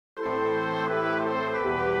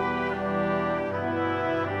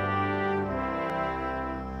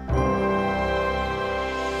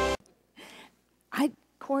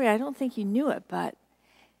Corey, I don't think you knew it, but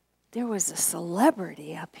there was a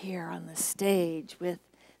celebrity up here on the stage with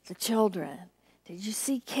the children. Did you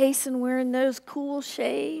see Kason wearing those cool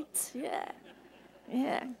shades? Yeah.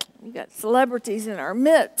 Yeah. We got celebrities in our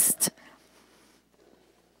midst.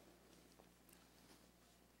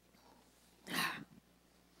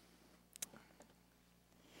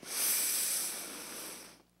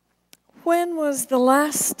 When was the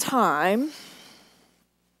last time,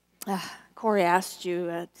 Corey asked you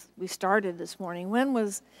as we started this morning, when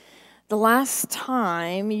was the last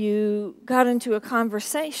time you got into a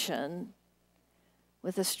conversation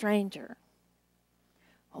with a stranger?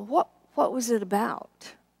 What was it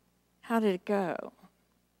about? How did it go?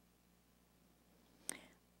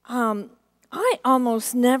 I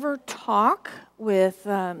almost never talk with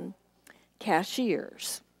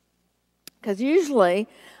cashiers because usually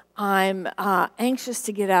I'm anxious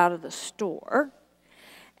to get out of the store,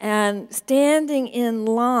 and standing in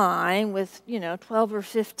line with 12 or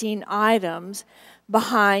 15 items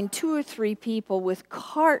behind 2 or 3 people with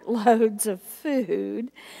cartloads of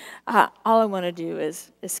food, all I want to do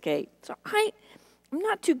is escape. So I'm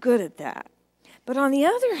not too good at that. But on the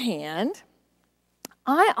other hand,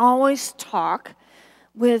 I always talk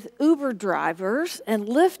with Uber drivers and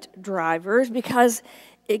Lyft drivers because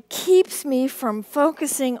it keeps me from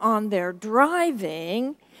focusing on their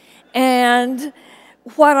driving and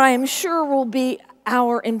what I am sure will be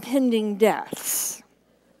our impending deaths.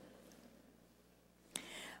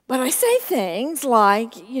 But I say things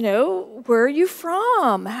like, where are you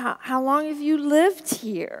from? How long have you lived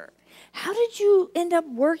here? How did you end up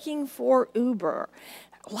working for Uber?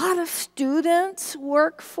 A lot of students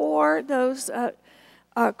work for those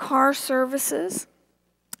car services.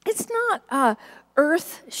 It's not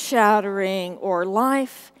earth-shattering or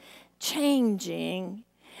life-changing,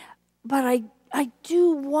 but I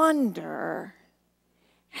do wonder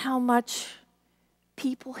how much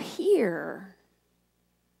people hear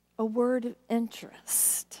a word of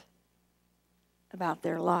interest about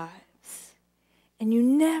their lives. And you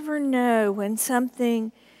never know when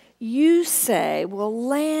something you say will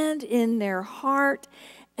land in their heart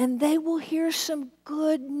and they will hear some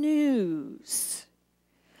good news.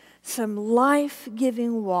 Some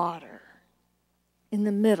life-giving water in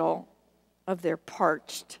the middle of their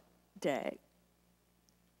parched day.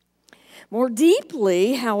 More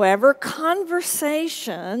deeply, however,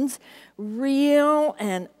 conversations, real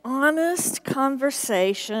and honest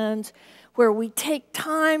conversations where we take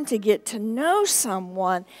time to get to know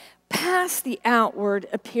someone past the outward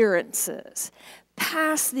appearances,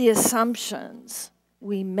 past the assumptions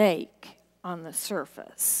we make on the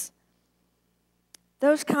surface.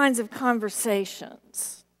 Those kinds of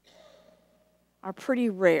conversations are pretty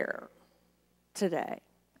rare today,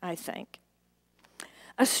 I think.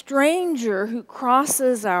 A stranger who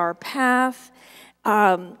crosses our path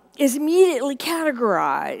is immediately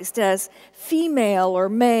categorized as female or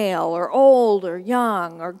male or old or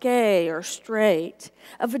young or gay or straight,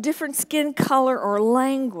 of a different skin color or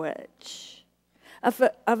language, of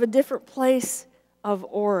a different place of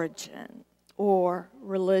origin or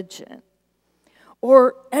religion,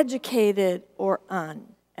 or educated or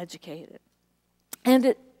uneducated.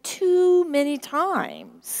 And too many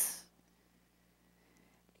times,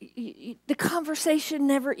 the conversation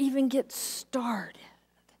never even gets started.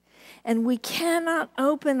 And we cannot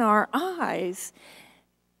open our eyes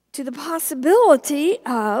to the possibility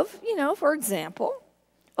of, for example,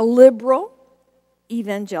 a liberal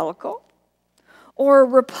evangelical, or a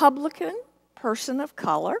Republican person of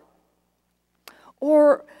color,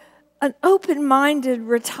 or an open-minded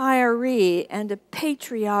retiree and a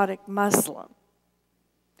patriotic Muslim,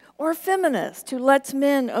 or a feminist who lets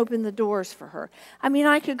men open the doors for her. I mean,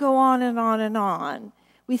 I could go on and on and on.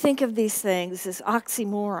 We think of these things as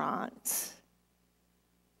oxymorons,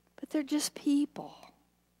 but they're just people.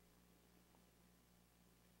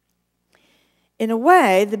 In a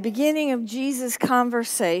way, the beginning of Jesus'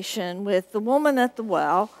 conversation with the woman at the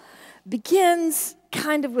well begins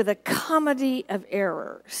kind of with a comedy of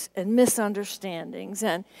errors and misunderstandings.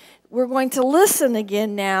 And we're going to listen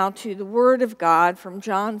again now to the Word of God from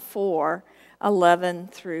John 4:11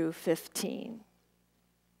 through 15.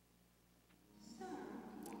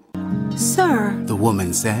 Sir, the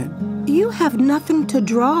woman said, you have nothing to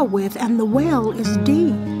draw with, and the well is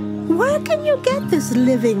deep. Where can you get this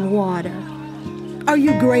living water? Are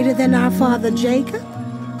you greater than our father Jacob,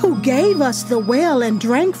 who gave us the well and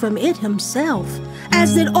drank from it himself,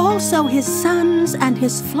 as did also his sons and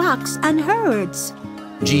his flocks and herds?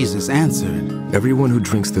 Jesus answered, Everyone who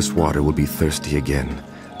drinks this water will be thirsty again,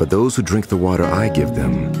 but those who drink the water I give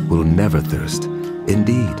them will never thirst.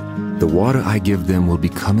 Indeed, The water I give them will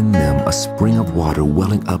become in them a spring of water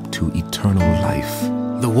welling up to eternal life.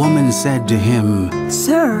 The woman said to him,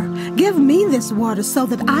 Sir, give me this water so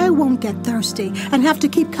that I won't get thirsty and have to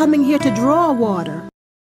keep coming here to draw water.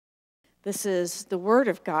 This is the word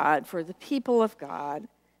of God for the people of God.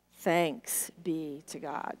 Thanks be to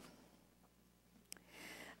God.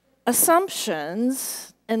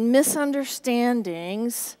 Assumptions and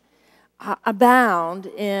misunderstandings abound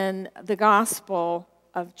in the Gospel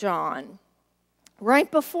of John.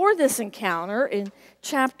 Right before this encounter, in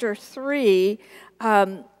chapter 3,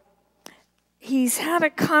 he's had a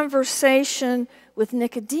conversation with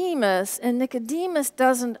Nicodemus, and Nicodemus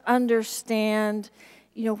doesn't understand,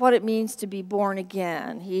 what it means to be born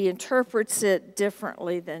again. He interprets it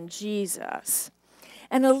differently than Jesus.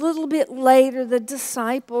 And a little bit later, the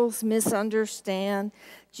disciples misunderstand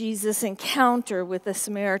Jesus' encounter with the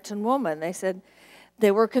Samaritan woman. They said they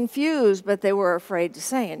were confused, but they were afraid to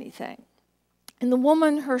say anything. And the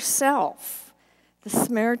woman herself, the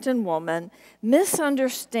Samaritan woman,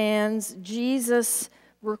 misunderstands Jesus'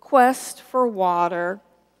 request for water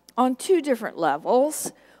on two different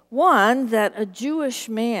levels. One, that a Jewish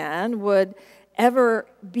man would ever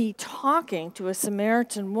be talking to a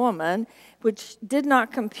Samaritan woman, which did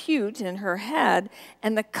not compute in her head,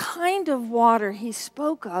 and the kind of water he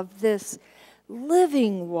spoke of, this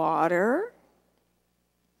living water,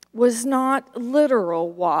 was not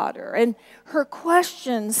literal water. And her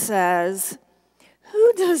question says,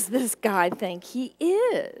 who does this guy think he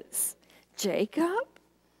is? Jacob?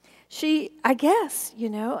 I guess,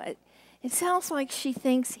 it sounds like she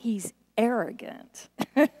thinks he's arrogant.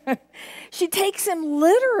 She takes him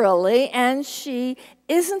literally, and she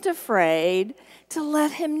isn't afraid to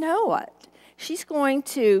let him know it. She's going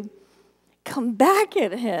to come back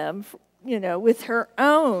at him, with her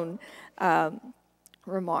own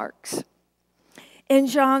remarks. In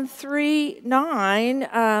John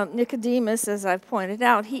 3:9, Nicodemus, as I've pointed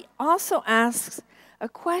out, he also asks a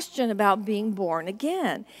question about being born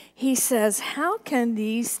again. He says, how can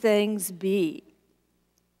these things be?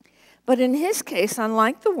 But in his case,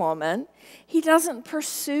 unlike the woman, he doesn't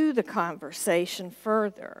pursue the conversation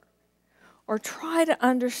further or try to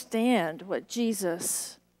understand what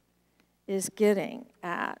Jesus is getting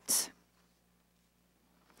at.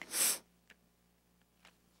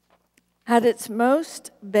 At its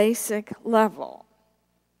most basic level,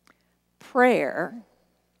 prayer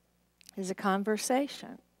is a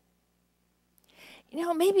conversation.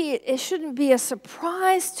 Maybe it shouldn't be a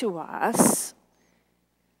surprise to us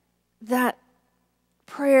that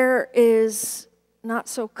prayer is not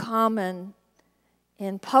so common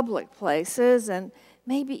in public places and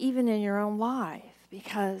maybe even in your own life,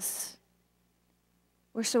 because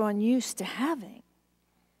we're so unused to having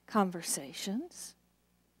conversations.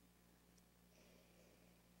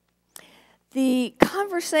 The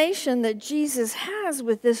conversation that Jesus has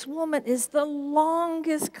with this woman is the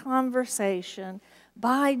longest conversation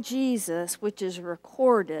by Jesus which is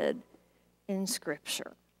recorded in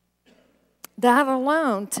Scripture. That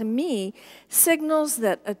alone, to me, signals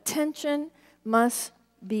that attention must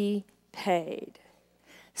be paid.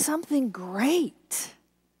 Something great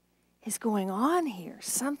is going on here.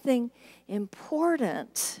 Something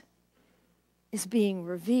important is being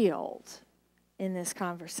revealed in this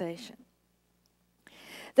conversation.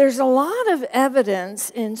 There's a lot of evidence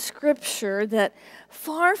in Scripture that,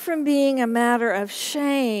 far from being a matter of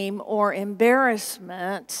shame or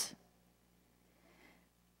embarrassment,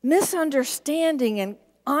 misunderstanding and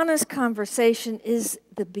honest conversation is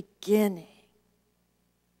the beginning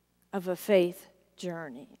of a faith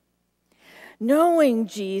journey. Knowing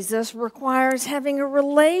Jesus requires having a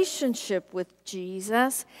relationship with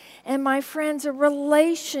Jesus. And my friends, a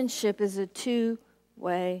relationship is a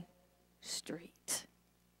two-way street.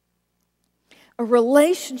 A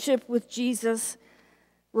relationship with Jesus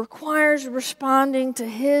requires responding to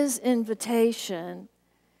his invitation,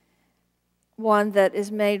 one that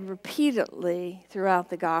is made repeatedly throughout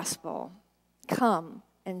the gospel. Come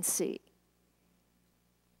and see.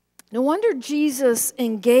 No wonder Jesus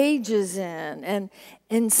engages in and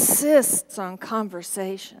insists on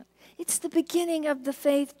conversation. It's the beginning of the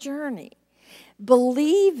faith journey.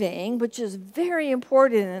 Believing, which is very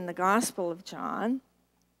important in the Gospel of John,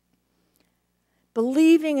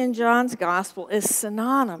 believing in John's Gospel is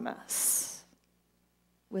synonymous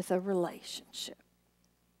with a relationship.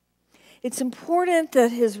 It's important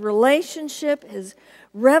that his relationship, his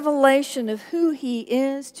revelation of who he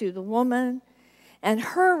is to the woman, and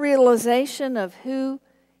her realization of who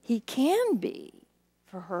he can be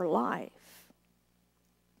for her life,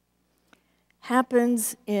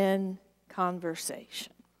 happens in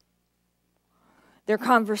conversation. Their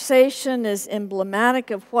conversation is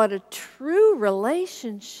emblematic of what a true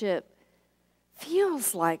relationship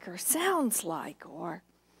feels like or sounds like,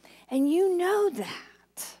 and you know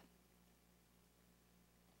that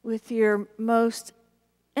with your most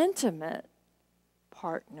intimate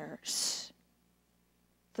partners.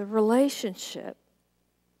 The relationship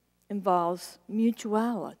involves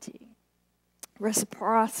mutuality,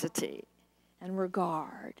 reciprocity, and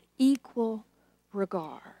regard, equal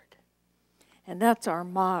regard. And that's our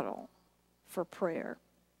model for prayer.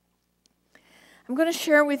 I'm going to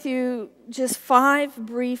share with you just 5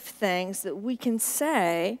 brief things that we can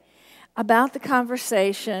say about the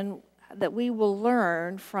conversation that we will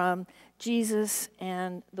learn from Jesus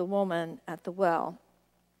and the woman at the well,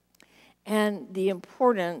 and the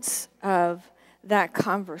importance of that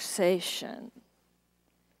conversation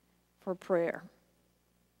for prayer.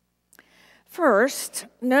 First,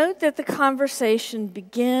 note that the conversation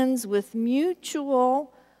begins with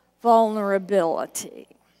mutual vulnerability.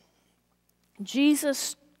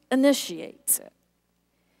 Jesus initiates it.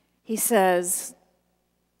 He says,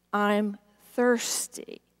 "I'm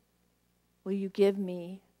thirsty. Will you give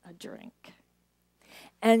me a drink?"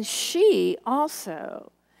 And she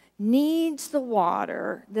also needs the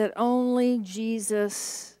water that only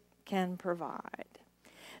Jesus can provide.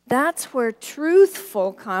 That's where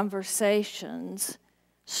truthful conversations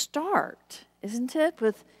start, isn't it?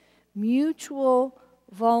 With mutual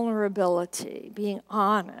vulnerability, being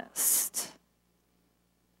honest.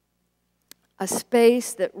 A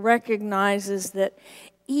space that recognizes that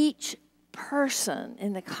each person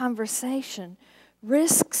in the conversation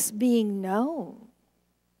risks being known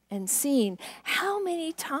and seen. How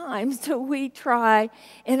many times do we try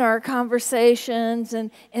in our conversations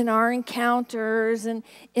and in our encounters and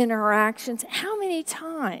interactions, how many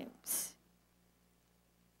times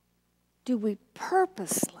do we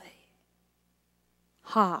purposely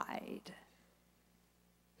hide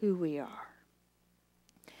who we are?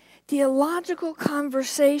 Theological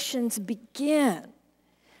conversations begin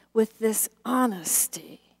with this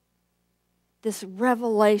honesty, this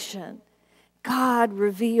revelation God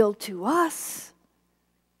revealed to us,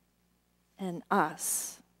 and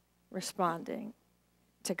us responding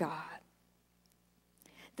to God.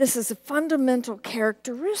 This is a fundamental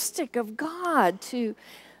characteristic of God, to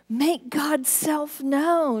make God's self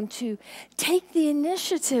known, to take the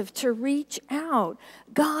initiative to reach out.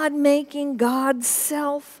 God making God's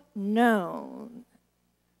self known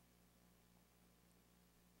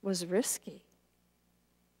was risky.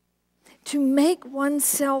 To make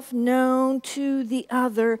oneself known to the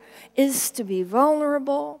other is to be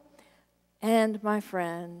vulnerable, and my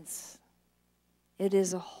friends, it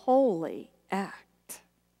is a holy act,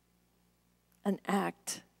 an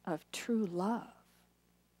act of true love.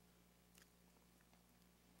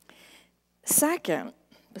 Second,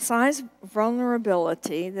 besides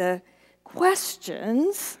vulnerability, the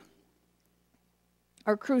questions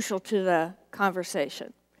are crucial to the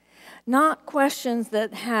conversation. Not questions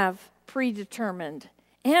that have predetermined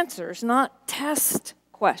answers, not test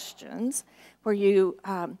questions where you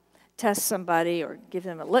test somebody or give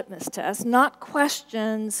them a litmus test, not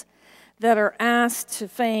questions that are asked to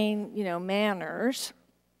feign, manners,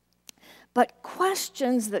 but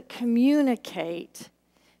questions that communicate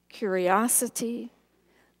curiosity,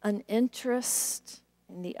 an interest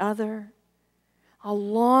in the other, a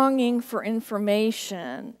longing for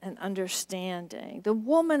information and understanding. The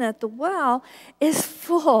woman at the well is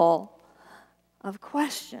full of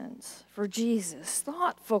questions for Jesus,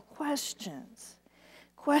 thoughtful questions,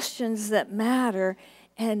 questions that matter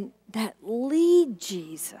and that lead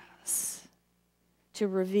Jesus to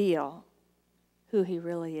reveal who he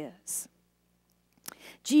really is.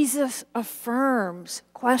 Jesus affirms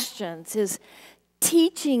questions. His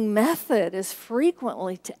teaching method is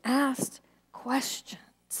frequently to ask questions.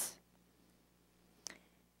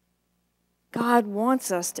 God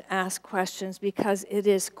wants us to ask questions because it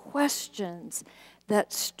is questions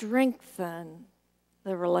that strengthen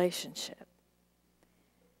the relationship.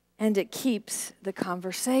 And it keeps the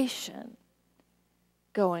conversation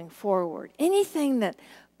going forward. Anything that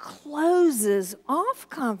closes off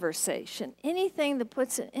conversation, anything that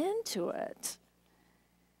puts an end to it,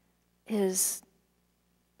 is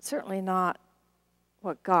certainly not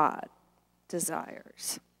what God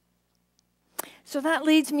desires. So that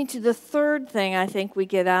leads me to the third thing I think we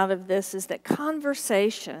get out of this, is that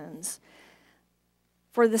conversations,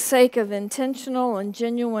 for the sake of intentional and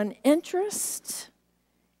genuine interest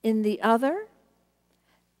in the other,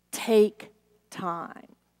 take time.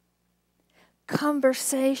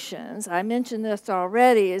 Conversations, I mentioned this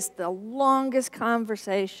already, is the longest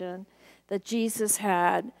conversation that Jesus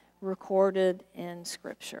had recorded in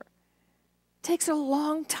Scripture. It takes a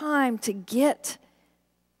long time to get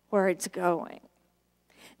where it's going.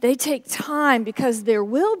 They take time because there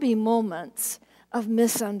will be moments of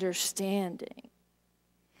misunderstanding.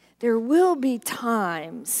 There will be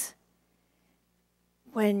times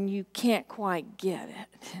when you can't quite get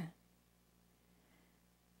it.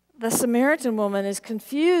 The Samaritan woman is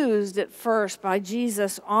confused at first by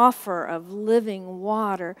Jesus' offer of living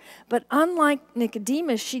water, but unlike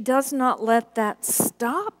Nicodemus, she does not let that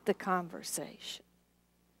stop the conversation.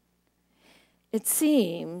 It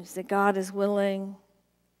seems that God is willing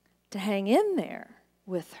to hang in there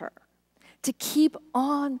with her, to keep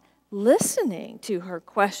on listening to her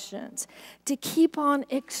questions, to keep on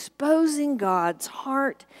exposing God's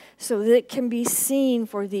heart so that it can be seen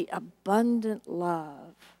for the abundant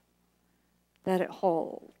love that it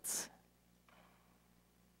holds.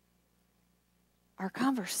 Our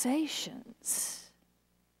conversations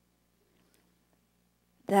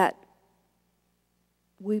that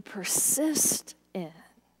we persist in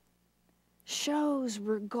shows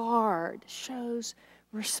regard, shows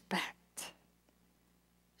respect,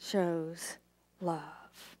 shows love.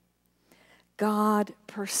 God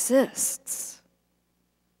persists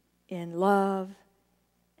in love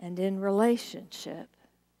and in relationship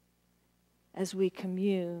as we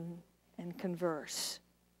commune and converse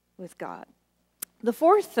with God. The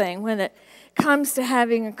fourth thing, when it comes to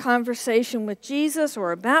having a conversation with Jesus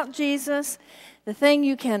or about Jesus, the thing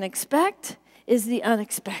you can expect is the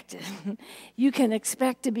unexpected. You can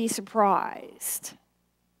expect to be surprised.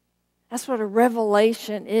 That's what a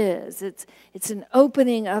revelation is. It's an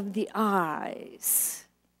opening of the eyes.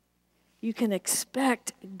 You can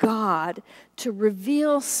expect God to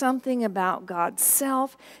reveal something about God's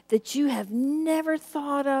self that you have never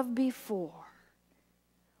thought of before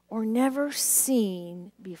or never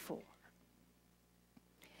seen before.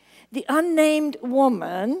 The unnamed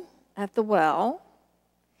woman at the well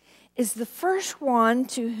is the first one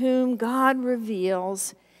to whom God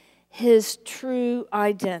reveals his true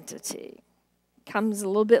identity. It comes a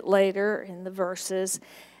little bit later in the verses.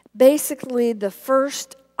 Basically, the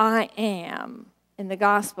first I am in the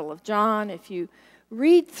Gospel of John. If you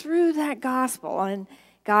read through that Gospel, and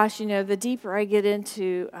gosh, you know, the deeper I get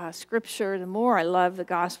into Scripture, the more I love the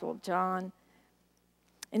Gospel of John.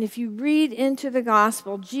 And if you read into the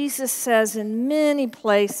Gospel, Jesus says in many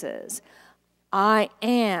places, I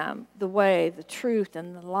am the way, the truth,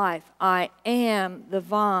 and the life. I am the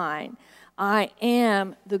vine. I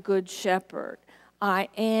am the good shepherd. I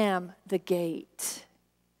am the gate.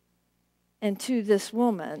 And to this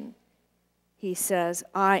woman, he says,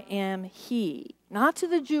 I am he. Not to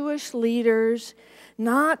the Jewish leaders,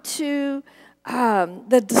 not to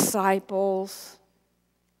the disciples,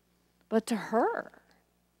 but to her.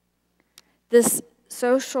 This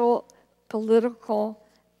social, political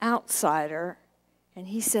outsider, and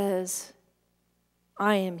he says,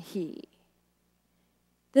 I am he.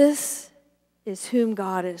 This is whom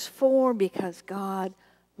God is for because God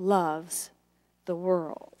loves the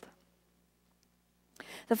world.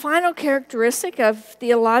 The final characteristic of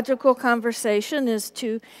theological conversation is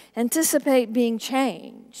to anticipate being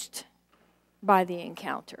changed by the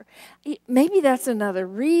encounter. Maybe that's another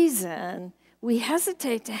reason we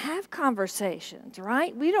hesitate to have conversations,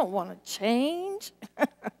 right? We don't want to change.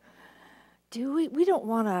 Do we? We don't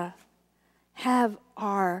want to have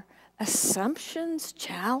our assumptions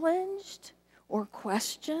challenged or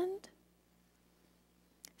questioned.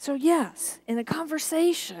 So yes, in a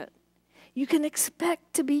conversation, you can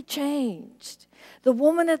expect to be changed. The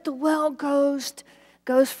woman at the well goes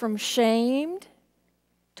from shamed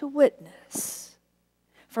to witness,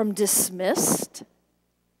 from dismissed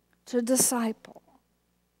to disciple,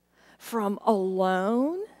 from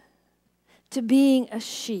alone to being a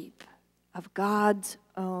sheep of God's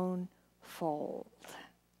own fold.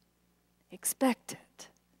 Expect it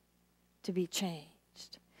to be changed.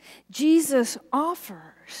 Jesus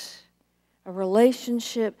offers a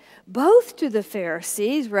relationship both to the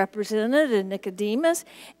Pharisees, represented in Nicodemus,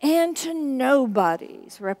 and to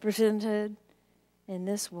nobodies, represented in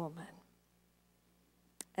this woman.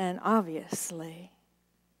 And obviously,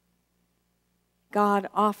 God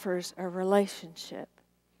offers a relationship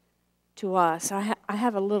to us. I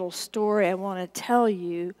have a little story I want to tell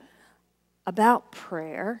you about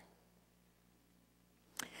prayer.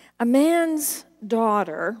 A man's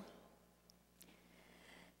daughter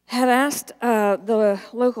had asked the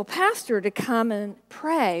local pastor to come and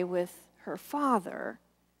pray with her father,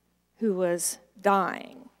 who was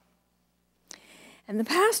dying. And the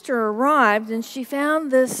pastor arrived, and she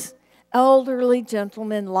found this elderly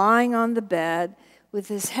gentleman lying on the bed with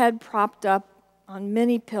his head propped up on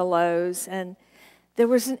many pillows, and there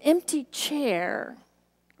was an empty chair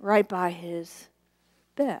right by his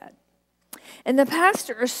bed. And the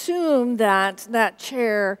pastor assumed that that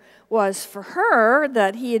chair was for her,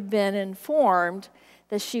 that he had been informed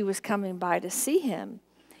that she was coming by to see him.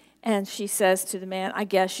 And she says to the man, "I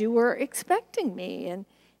guess you were expecting me."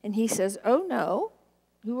 And he says, "Oh, no,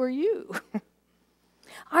 who are you?"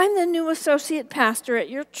 "I'm the new associate pastor at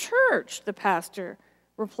your church," the pastor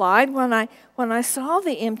replied. When I saw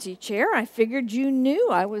the empty chair, I figured you knew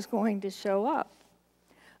I was going to show up."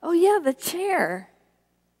 "Oh, yeah, the chair,"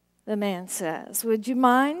 the man says. "Would you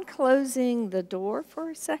mind closing the door for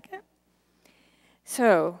a second?"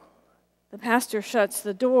 So the pastor shuts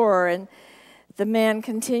the door, and the man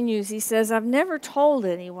continues. He says, "I've never told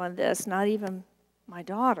anyone this, not even my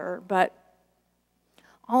daughter, but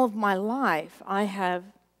all of my life I have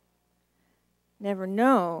never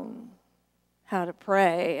known how to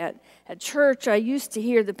pray. At church, I used to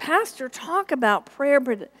hear the pastor talk about prayer,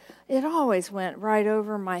 but it always went right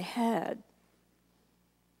over my head.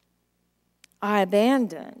 I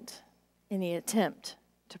abandoned any attempt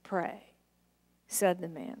to pray," said the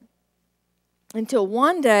man. "Until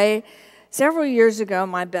one day, several years ago,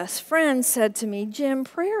 my best friend said to me, 'Jim,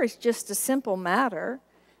 prayer is just a simple matter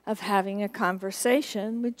of having a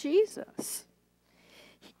conversation with Jesus.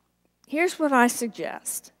 Here's what I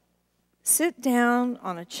suggest. Sit down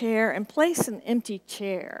on a chair and place an empty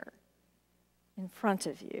chair in front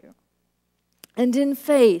of you. And in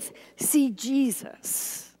faith, see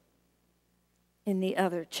Jesus in the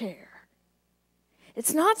other chair.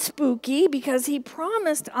 It's not spooky because he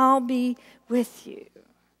promised I'll be with you.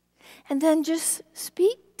 And then just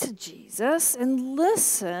speak to Jesus and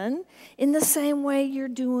listen in the same way you're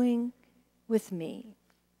doing with me.'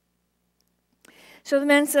 So the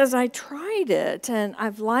man says, "I tried it, and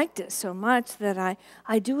I've liked it so much that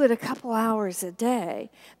I do it a couple hours a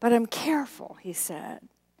day. But I'm careful," he said.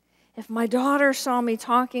 "If my daughter saw me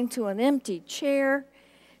talking to an empty chair,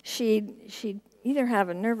 she'd either have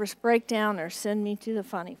a nervous breakdown or send me to the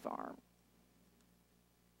funny farm."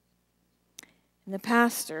 And the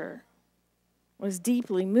pastor was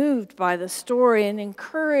deeply moved by the story and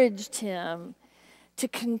encouraged him to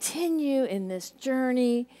continue in this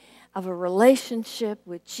journey of a relationship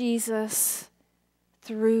with Jesus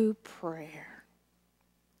through prayer.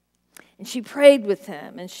 And she prayed with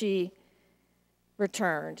him, and she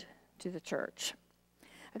returned to the church.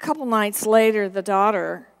 A couple nights later, the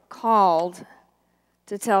daughter called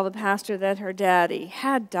to tell the pastor that her daddy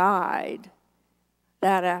had died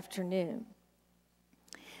that afternoon.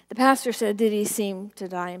 The pastor said, "Did he seem to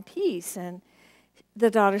die in peace?" And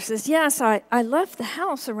the daughter says, "Yes, I left the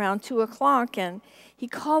house around 2 o'clock, and he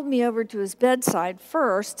called me over to his bedside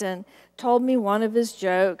first and told me one of his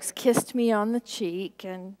jokes, kissed me on the cheek,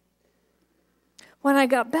 and when I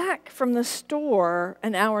got back from the store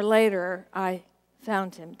an hour later, I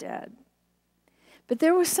found him dead. But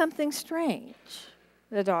there was something strange,"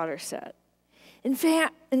 the daughter said. In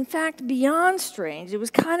fact, beyond strange, it was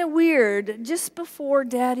kind of weird. Just before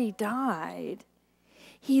Daddy died,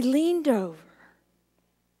 he leaned over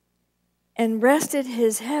and rested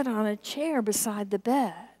his head on a chair beside the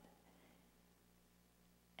bed.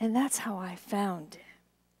 And that's how I found him."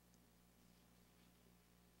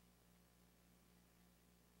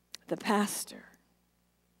 The pastor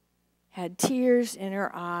had tears in her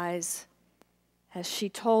eyes as she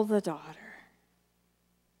told the daughter,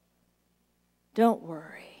 "Don't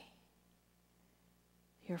worry.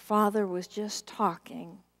 Your father was just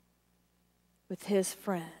talking with his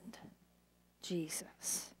friend,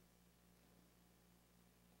 Jesus."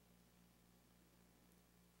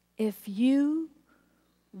 If you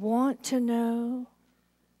want to know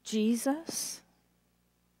Jesus,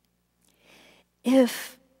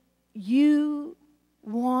 if you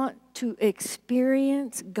want to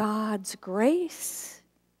experience God's grace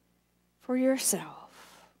for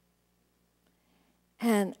yourself,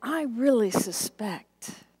 and I really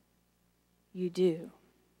suspect you do,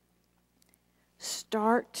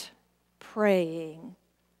 start praying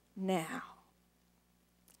now.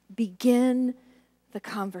 Begin the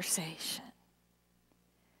conversation.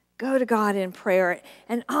 Go to God in prayer,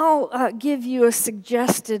 and I'll give you a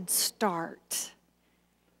suggested start,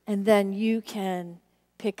 and then you can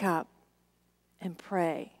pick up and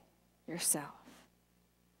pray yourself.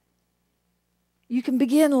 You can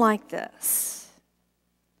begin like this.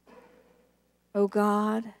 "O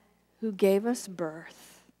God, who gave us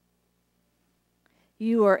birth,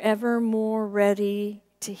 you are ever more ready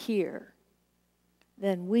to hear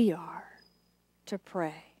than we are to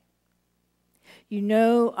pray. You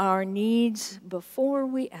know our needs before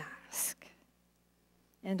we ask.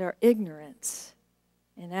 and our ignorance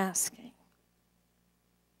in asking.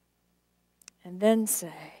 And then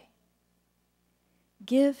say,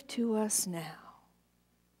 give to us now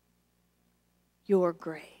your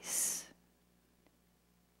grace.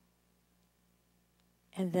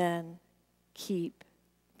 And then keep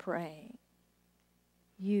praying.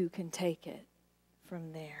 You can take it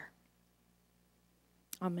from there.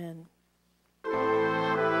 Amen.